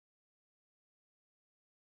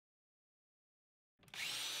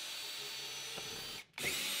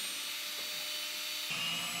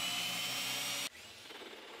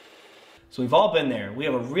So we've all been there. We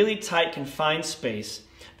have a really tight, confined space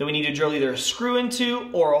that we need to drill either a screw into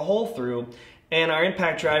or a hole through, and our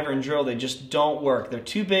impact driver and drill, they just don't work. They're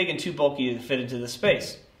too big and too bulky to fit into the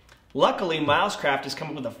space. Luckily, Milescraft has come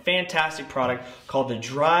up with a fantastic product called the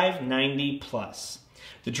Drive90PLUS.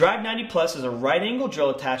 The Drive90PLUS is a right angle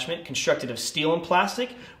drill attachment constructed of steel and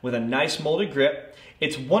plastic with a nice molded grip.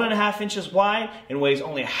 It's 1.5 inches wide and weighs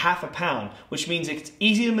only 1/2 pound, which means it's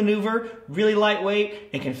easy to maneuver, really lightweight,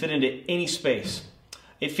 and can fit into any space.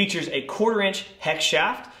 It features a 1/4 inch hex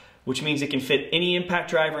shaft, which means it can fit any impact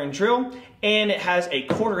driver and drill, and it has a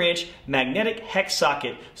 1/4 inch magnetic hex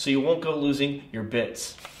socket so you won't go losing your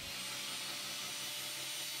bits.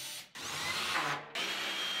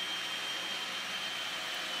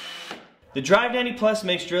 The Drive90PLUS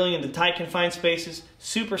makes drilling into tight confined spaces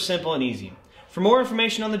super simple and easy. For more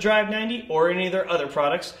information on the Drive90 or any of their other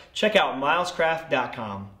products, check out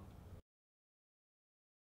milescraft.com.